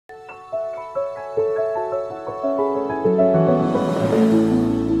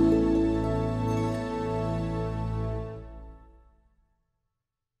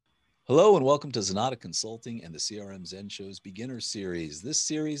Hello and welcome to Zenatta Consulting and the CRM Zen Show's Beginner Series. This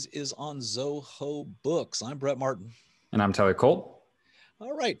series is on Zoho Books. I'm Brett Martin. And I'm Tyler Colt.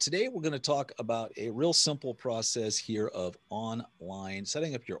 All right, today we're going to talk about a real simple process here of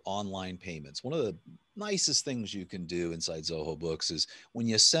setting up your online payments. One of the nicest things you can do inside Zoho Books is when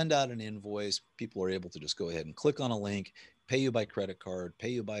you send out an invoice, people are able to just go ahead and click on a link, pay you by credit card, pay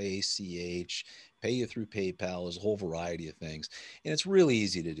you by ACH, pay you through PayPal. There's a whole variety of things. And it's really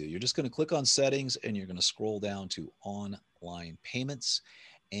easy to do. You're just going to click on settings and you're going to scroll down to online payments.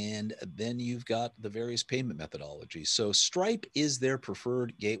 And then you've got the various payment methodologies. So Stripe is their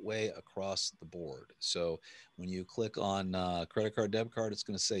preferred gateway across the board. So when you click on credit card, debit card, it's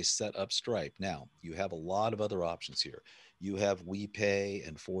going to say set up Stripe. Now, you have a lot of other options here. You have WePay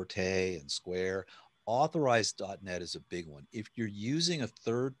and Forte and Square. Authorized.net is a big one. If you're using a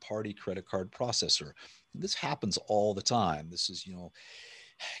third-party credit card processor, this happens all the time. This is,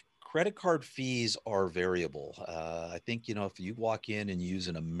 credit card fees are variable. I think, if you walk in and use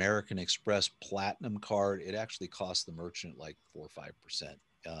an American Express Platinum card, it actually costs the merchant like 4 or 5%.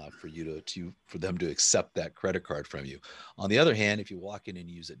 For them to accept that credit card from you. On the other hand, if you walk in and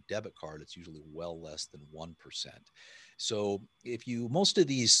use a debit card, it's usually well less than 1%. So most of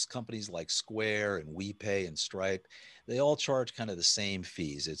these companies like Square and WePay and Stripe, they all charge kind of the same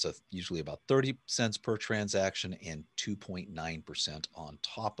fees. It's usually about 30 cents per transaction and 2.9% on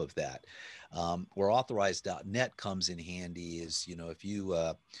top of that. Where authorized.net comes in handy is, if you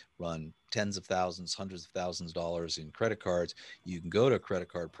run tens of thousands, hundreds of thousands of dollars in credit cards, you can go to a credit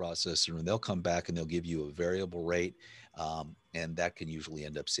card processor and they'll come back and they'll give you a variable rate. And that can usually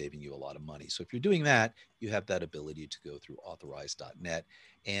end up saving you a lot of money. So if you're doing that, you have that ability to go through authorized.net.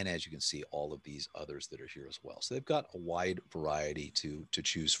 And as you can see, all of these others that are here as well. So they've got a wide variety to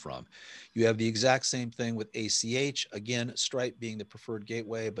choose from. You have the exact same thing with ACH. Again, Stripe being the preferred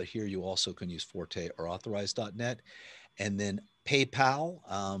gateway, but here you also can use Forte or authorized.net. And then PayPal,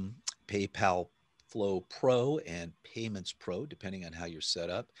 PayPal Flow Pro and Payments Pro, depending on how you're set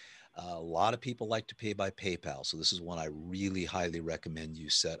up. A lot of people like to pay by PayPal. So this is one I really highly recommend you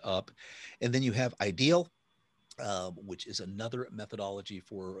set up. And then you have Ideal, which is another methodology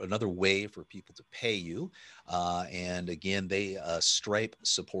another way for people to pay you. And again, Stripe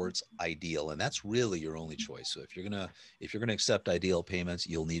supports Ideal, and that's really your only choice. So if you're gonna accept Ideal payments,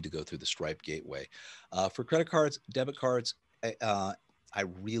 you'll need to go through the Stripe gateway. For credit cards, debit cards, I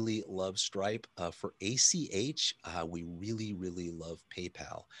really love Stripe. For ACH, we really, really love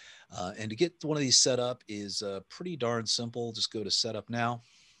PayPal. And to get one of these set up is pretty darn simple. Just go to Setup Now.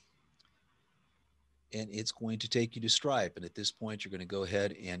 And it's going to take you to Stripe. And at this point, you're going to go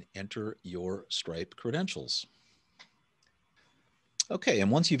ahead and enter your Stripe credentials. Okay,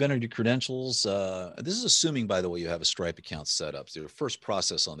 and once you've entered your credentials, this is assuming, by the way, you have a Stripe account set up. So your first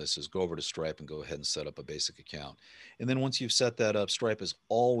process on this is go over to Stripe and go ahead and set up a basic account. And then once you've set that up, Stripe is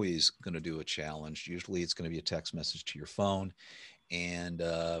always going to do a challenge. Usually it's going to be a text message to your phone. And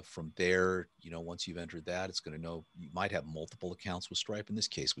from there, once you've entered that, it's going to know you might have multiple accounts with Stripe. In this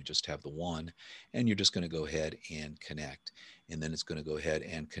case, we just have the one, and you're just going to go ahead and connect. And then it's going to go ahead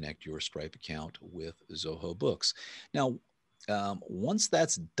and connect your Stripe account with Zoho Books. Now, once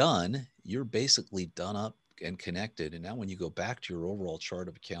that's done, you're basically done up and connected. And now when you go back to your overall chart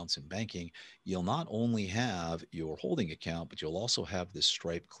of accounts in banking, you'll not only have your holding account, but you'll also have this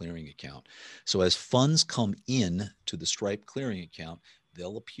Stripe clearing account. So as funds come in to the Stripe clearing account,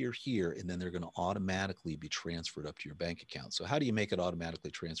 they'll appear here, and then they're going to automatically be transferred up to your bank account. So how do you make it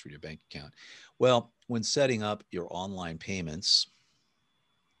automatically transfer to your bank account? Well, when setting up your online payments,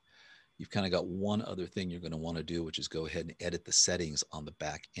 you've kind of got one other thing you're going to want to do, which is go ahead and edit the settings on the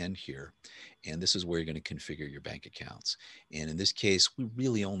back end here. And this is where you're going to configure your bank accounts. And in this case, we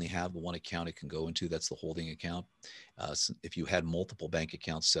really only have the one account it can go into. That's the holding account. So if you had multiple bank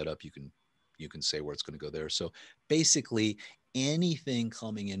accounts set up, you can say where it's going to go there. So basically, anything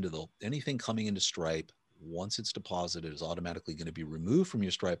coming into Stripe, once it's deposited, is automatically going to be removed from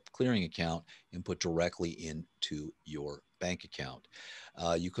your Stripe clearing account and put directly into your bank account.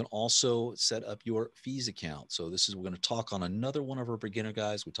 You can also set up your fees account. So we're going to talk on another one of our beginner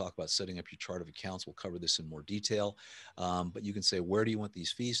guides. We talk about setting up your chart of accounts. We'll cover this in more detail. But you can say, where do you want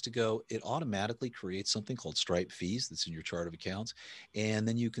these fees to go? It automatically creates something called Stripe fees that's in your chart of accounts. And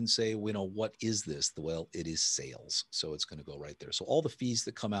then you can say, what is this? Well, it is sales. So it's going to go right there. So all the fees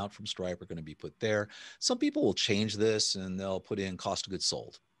that come out from Stripe are going to be put there. Some people will change this and they'll put in cost of goods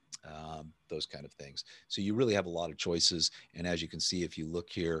sold. Those kind of things. So you really have a lot of choices. And as you can see, if you look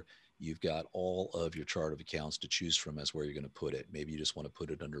here, You've got all of your chart of accounts to choose from as where you're going to put it. Maybe you just want to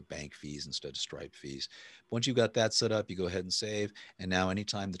put it under bank fees instead of Stripe fees. Once you've got that set up, you go ahead and save. And now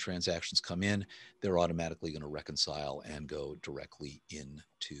anytime the transactions come in, they're automatically going to reconcile and go directly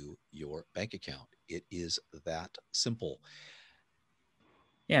into your bank account. It is that simple.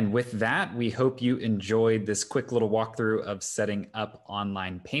 And with that, we hope you enjoyed this quick little walkthrough of setting up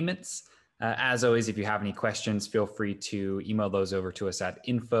online payments. As always, if you have any questions, feel free to email those over to us at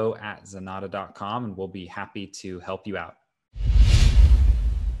info@zenatta.com, and we'll be happy to help you out.